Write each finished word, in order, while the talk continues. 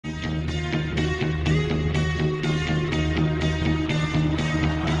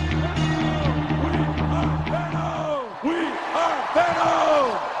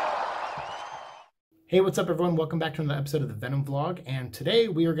Hey, what's up everyone? Welcome back to another episode of the Venom vlog, and today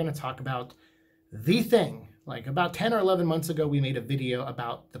we are going to talk about the thing. Like about 10 or 11 months ago, we made a video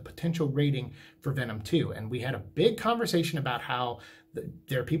about the potential rating for Venom 2, and we had a big conversation about how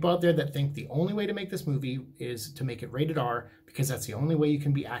there are people out there that think the only way to make this movie is to make it rated R because that's the only way you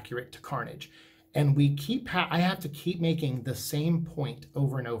can be accurate to Carnage. And I have to keep making the same point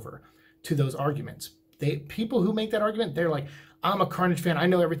over and over to those arguments. People who make that argument, they're like, I'm a Carnage fan, I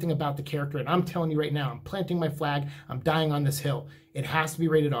know everything about the character, and I'm telling you right now, I'm planting my flag, I'm dying on this hill. It has to be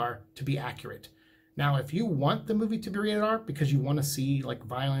rated R to be accurate. Now, if you want the movie to be rated R because you want to see like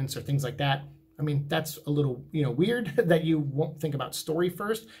violence or things like that, I mean, that's a little, weird that you won't think about story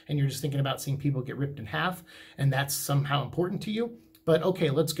first and you're just thinking about seeing people get ripped in half and that's somehow important to you. But okay,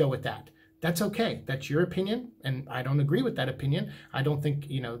 let's go with that. That's okay. That's your opinion, and I don't agree with that opinion. I don't think,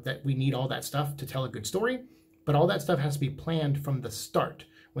 that we need all that stuff to tell a good story, but all that stuff has to be planned from the start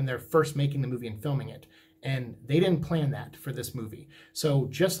when they're first making the movie and filming it. And they didn't plan that for this movie. So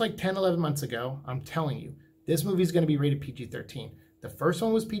just like 10, 11 months ago, I'm telling you, this movie is going to be rated PG-13. The first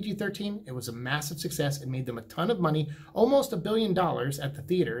one was PG-13. It was a massive success. It made them a ton of money, almost $1 billion at the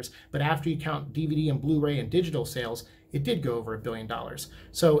theaters. But after you count DVD and Blu-ray and digital sales, it did go over $1 billion.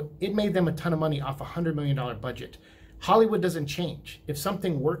 So it made them a ton of money off a $100 million budget. Hollywood doesn't change. If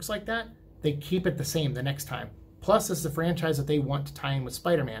something works like that, they keep it the same the next time. Plus, it's the franchise that they want to tie in with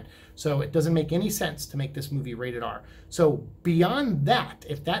Spider-Man. So it doesn't make any sense to make this movie rated R. So beyond that,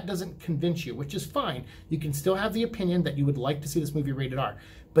 if that doesn't convince you, which is fine, you can still have the opinion that you would like to see this movie rated R.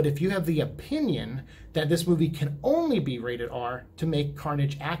 But if you have the opinion that this movie can only be rated R to make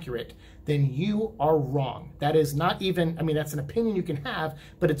Carnage accurate, then you are wrong. That is not even, that's an opinion you can have,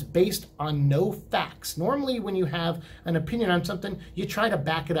 but it's based on no facts. Normally, when you have an opinion on something, you try to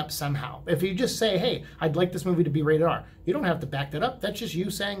back it up somehow. If you just say, hey, I'd like this movie to be rated R, you don't have to back that up. That's just you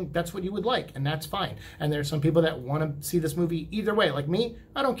saying that's what you would like, and that's fine. And there's some people that want to see this movie either way. Like me,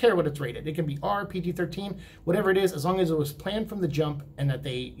 I don't care what it's rated. It can be R, PG-13, whatever it is, as long as it was planned from the jump and that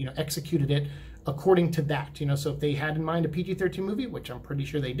they, executed it according to that. So if they had in mind a PG-13 movie, which I'm pretty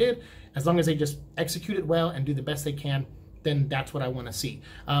sure they did, as long as they just execute it well and do the best they can, then that's what I want to see.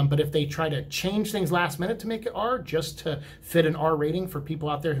 But if they try to change things last minute to make it R, just to fit an R rating for people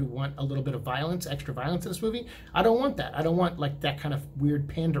out there who want a little bit of violence, extra violence in this movie, I don't want that. I don't want like that kind of weird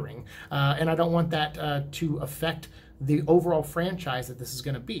pandering. And I don't want that to affect the overall franchise that this is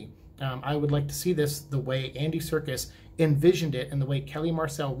going to be. I would like to see this the way Andy Serkis envisioned it and the way Kelly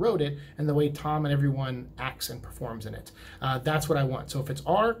Marcel wrote it and the way Tom and everyone acts and performs in it. That's what I want. So if it's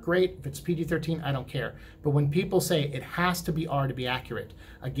R, great. If it's PG-13, I don't care. But when people say it has to be R to be accurate,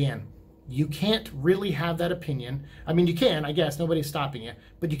 again, you can't really have that opinion. You can, I guess, nobody's stopping you,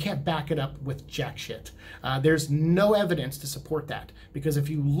 but you can't back it up with jack shit. There's no evidence to support that, because if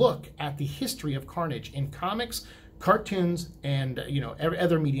you look at the history of Carnage in comics, cartoons, and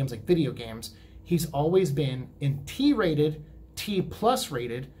other mediums like video games, he's always been in T-rated, T+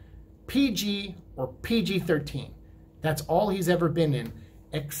 rated, PG, or PG-13. That's all he's ever been in,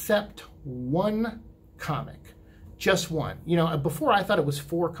 except one comic. Just one. Before I thought it was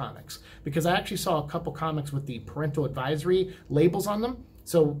 4 comics, because I actually saw a couple comics with the parental advisory labels on them.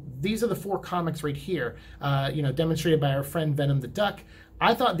 So these are the 4 comics right here, demonstrated by our friend Venom the Duck.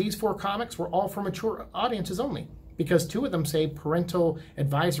 I thought these 4 comics were all for mature audiences only, because 2 of them say parental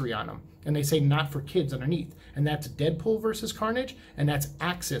advisory on them, and they say not for kids underneath. And that's Deadpool versus Carnage, and that's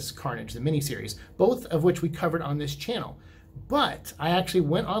Axis Carnage, the miniseries, both of which we covered on this channel. But I actually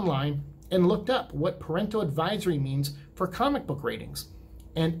went online and looked up what parental advisory means for comic book ratings.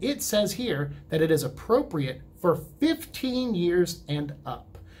 And it says here that it is appropriate for 15 years and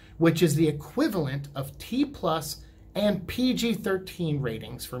up, which is the equivalent of T+ and PG-13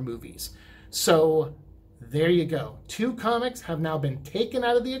 ratings for movies. So there you go. 2 comics have now been taken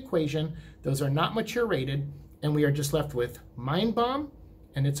out of the equation. Those are not mature rated, and we are just left with Mind Bomb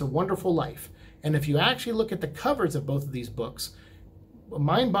and It's a Wonderful Life. And if you actually look at the covers of both of these books,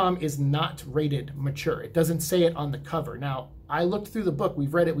 Mind Bomb is not rated mature. It doesn't say it on the cover. Now, I looked through the book,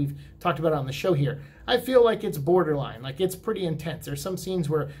 we've read it, we've talked about it on the show here. I feel like it's borderline, like it's pretty intense. There's some scenes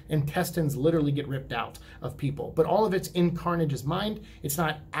where intestines literally get ripped out of people, but all of it's in Carnage's mind. It's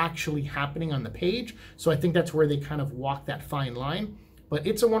not actually happening on the page. So I think that's where they kind of walk that fine line. But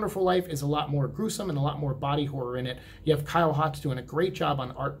It's a Wonderful Life is a lot more gruesome and a lot more body horror in it. You have Kyle Hotz doing a great job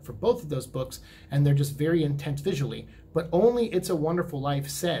on art for both of those books, and they're just very intense visually. But only It's a Wonderful Life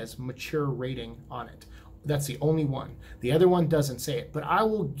says mature rating on it. That's the only one. The other one doesn't say it, but I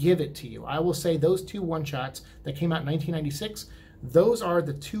will give it to you. I will say those 2 one-shots that came out in 1996, Those are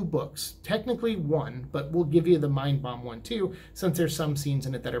the two books. Technically one, but we'll give you the Mind Bomb one too, since there's some scenes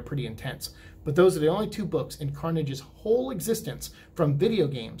in it that are pretty intense. But those are the only two books in Carnage's whole existence, from video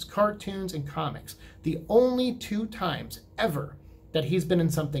games, cartoons, and comics. The only two times ever that he's been in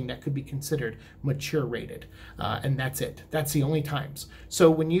something that could be considered mature rated. And that's it. That's the only times.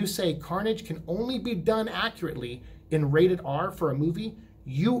 So when you say Carnage can only be done accurately in rated R for a movie,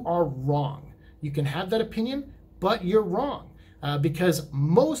 you are wrong. You can have that opinion, but you're wrong. Because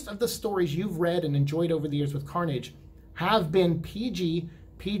most of the stories you've read and enjoyed over the years with Carnage have been PG,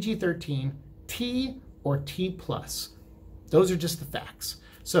 PG-13, T, or T+. Those are just the facts.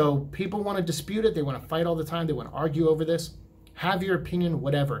 So people want to dispute it. They want to fight all the time. They want to argue over this. Have your opinion,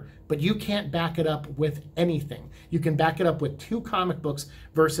 whatever. But you can't back it up with anything. You can back it up with two comic books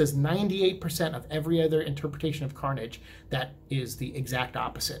versus 98% of every other interpretation of Carnage that is the exact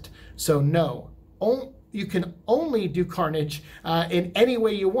opposite. So no, you can only do Carnage in any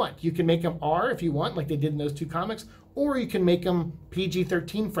way you want. You can make them R if you want, like they did in those two comics, or you can make them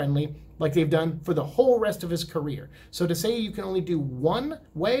PG-13 friendly, like they've done for the whole rest of his career. So to say you can only do one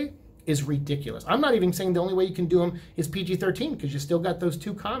way is ridiculous. I'm not even saying the only way you can do him is PG-13, because you still got those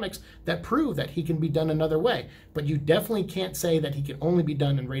two comics that prove that he can be done another way. But you definitely can't say that he can only be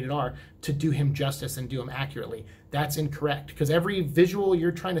done in rated R to do him justice and do him accurately. That's incorrect, because every visual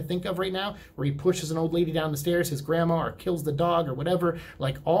you're trying to think of right now, where he pushes an old lady down the stairs, his grandma, or kills the dog or whatever,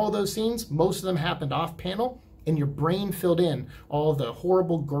 like all those scenes, most of them happened off panel, and your brain filled in all the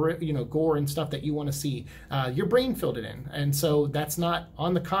horrible gore and stuff that you want to see. Your brain filled it in. And so that's not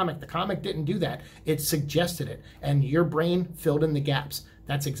on the comic. The comic didn't do that. It suggested it. And your brain filled in the gaps.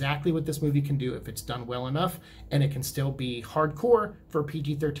 That's exactly what this movie can do if it's done well enough, and it can still be hardcore for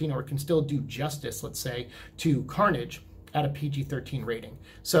PG-13, or it can still do justice, let's say, to Carnage at a PG-13 rating.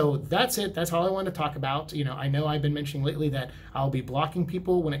 So that's it. That's all I wanted to talk about. I know I've been mentioning lately that I'll be blocking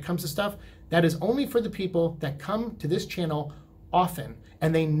people when it comes to stuff. That is only for the people that come to this channel often,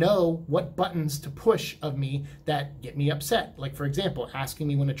 and they know what buttons to push of me that get me upset. Like, for example, asking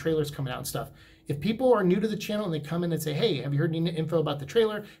me when a trailer's coming out and stuff. If people are new to the channel and they come in and say, hey, have you heard any info about the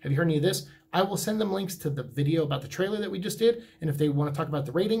trailer? Have you heard any of this? I will send them links to the video about the trailer that we just did. And if they want to talk about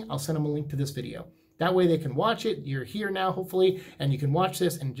the rating, I'll send them a link to this video. That way they can watch it. You're here now, hopefully, and you can watch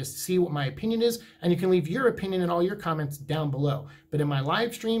this and just see what my opinion is, and you can leave your opinion and all your comments down below. But in my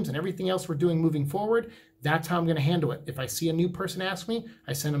live streams and everything else we're doing moving forward, that's how I'm going to handle it. If I see a new person ask me,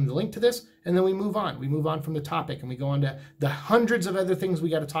 I send them the link to this, and then we move on. We move on from the topic, and we go on to the hundreds of other things we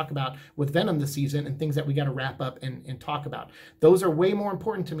got to talk about with Venom this season, and things that we got to wrap up and talk about. Those are way more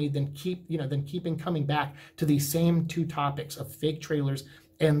important to me than keeping coming back to these same two topics of fake trailers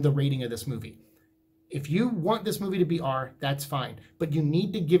and the rating of this movie. If you want this movie to be R, that's fine. But you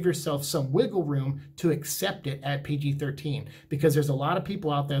need to give yourself some wiggle room to accept it at PG-13. Because there's a lot of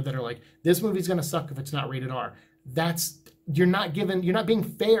people out there that are like, this movie's going to suck if it's not rated R. You're not being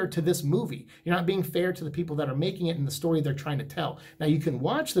fair to this movie. You're not being fair to the people that are making it and the story they're trying to tell. Now, you can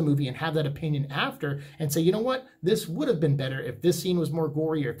watch the movie and have that opinion after and say, you know what? This would have been better if this scene was more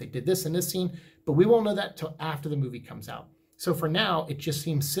gory, or if they did this in this scene. But we won't know that till after the movie comes out. So for now, it just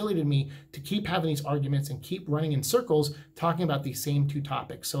seems silly to me to keep having these arguments and keep running in circles talking about these same two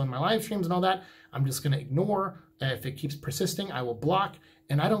topics. So in my live streams and all that, I'm just going to ignore. If it keeps persisting, I will block,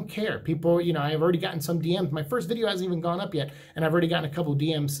 and I don't care. People, I've already gotten some DMs. My first video hasn't even gone up yet, and I've already gotten a couple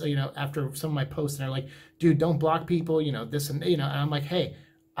DMs, after some of my posts, and they're like, dude, don't block people, this and, and I'm like, hey,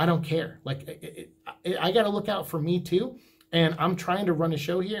 I don't care. Like, I got to look out for me too. And I'm trying to run a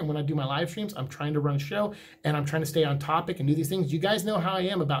show here, and when I do my live streams, I'm trying to run a show, and I'm trying to stay on topic and do these things. You guys know how I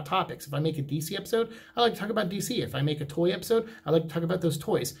am about topics. If I make a DC episode, I like to talk about DC. If I make a toy episode, I like to talk about those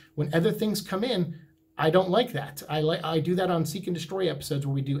toys. When other things come in, I don't like that. I do that on Seek and Destroy episodes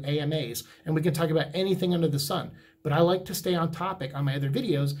where we do AMAs, and we can talk about anything under the sun. But I like to stay on topic on my other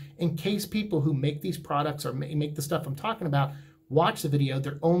videos in case people who make these products or make the stuff I'm talking about watch the video,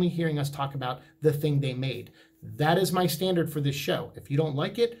 they're only hearing us talk about the thing they made. That is my standard for this show. If you don't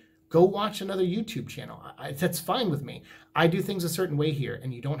like it, go watch another YouTube channel. That's fine with me. I do things a certain way here,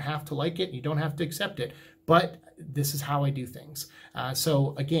 and you don't have to like it. You don't have to accept it. But this is how I do things.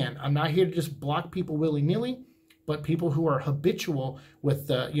 So again, I'm not here to just block people willy-nilly, but people who are habitual with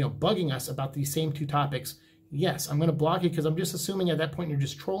bugging us about these same two topics, yes, I'm going to block you because I'm just assuming at that point you're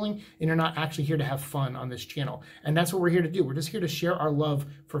just trolling and you're not actually here to have fun on this channel. And that's what we're here to do. We're just here to share our love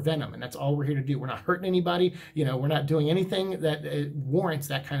for Venom, and that's all we're here to do. We're not hurting anybody. You know, we're not doing anything that warrants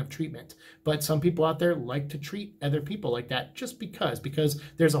that kind of treatment. But some people out there like to treat other people like that just because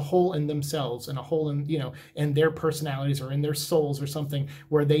there's a hole in themselves and a hole in, you know, in their personalities or in their souls or something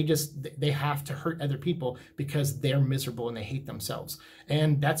where they have to hurt other people because they're miserable and they hate themselves.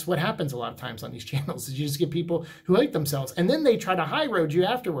 And that's what happens a lot of times on these channels, is you just get people who hate themselves, and then they try to high road you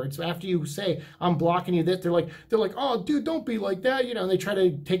afterwards. So after you say, I'm blocking you, that they're like, oh dude, don't be like that, you know, and they try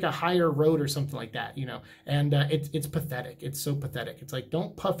to take a higher road or something like that, you know. And it's pathetic. It's so pathetic. It's like,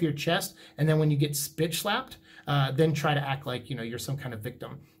 don't puff your chest, and then when you get bitch slapped, then try to act like, you know, you're some kind of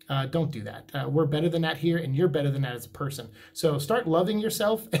victim. Don't do that. We're better than that here, and you're better than that as a person. So start loving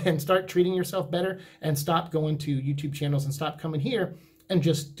yourself and start treating yourself better, and stop going to YouTube channels and stop coming here and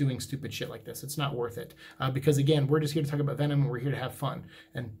just doing stupid shit like this. It's not worth it. Because again, we're just here to talk about Venom, and we're here to have fun.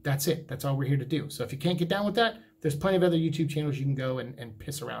 And that's it. That's all we're here to do. So if you can't get down with that, there's plenty of other YouTube channels you can go and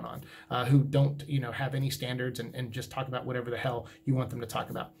piss around on, who don't, you know, have any standards and just talk about whatever the hell you want them to talk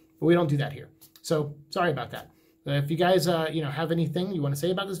about. But we don't do that here. So sorry about that. If you guys, you know, have anything you want to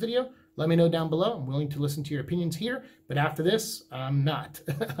say about this video, let me know down below. I'm willing to listen to your opinions here, but after this, I'm not.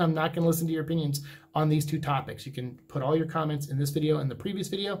 I'm not going to listen to your opinions on these two topics. You can put all your comments in this video and the previous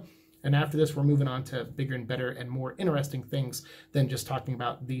video, and after this, we're moving on to bigger and better and more interesting things than just talking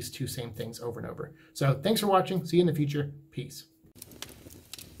about these two same things over and over. So thanks for watching. See you in the future. Peace.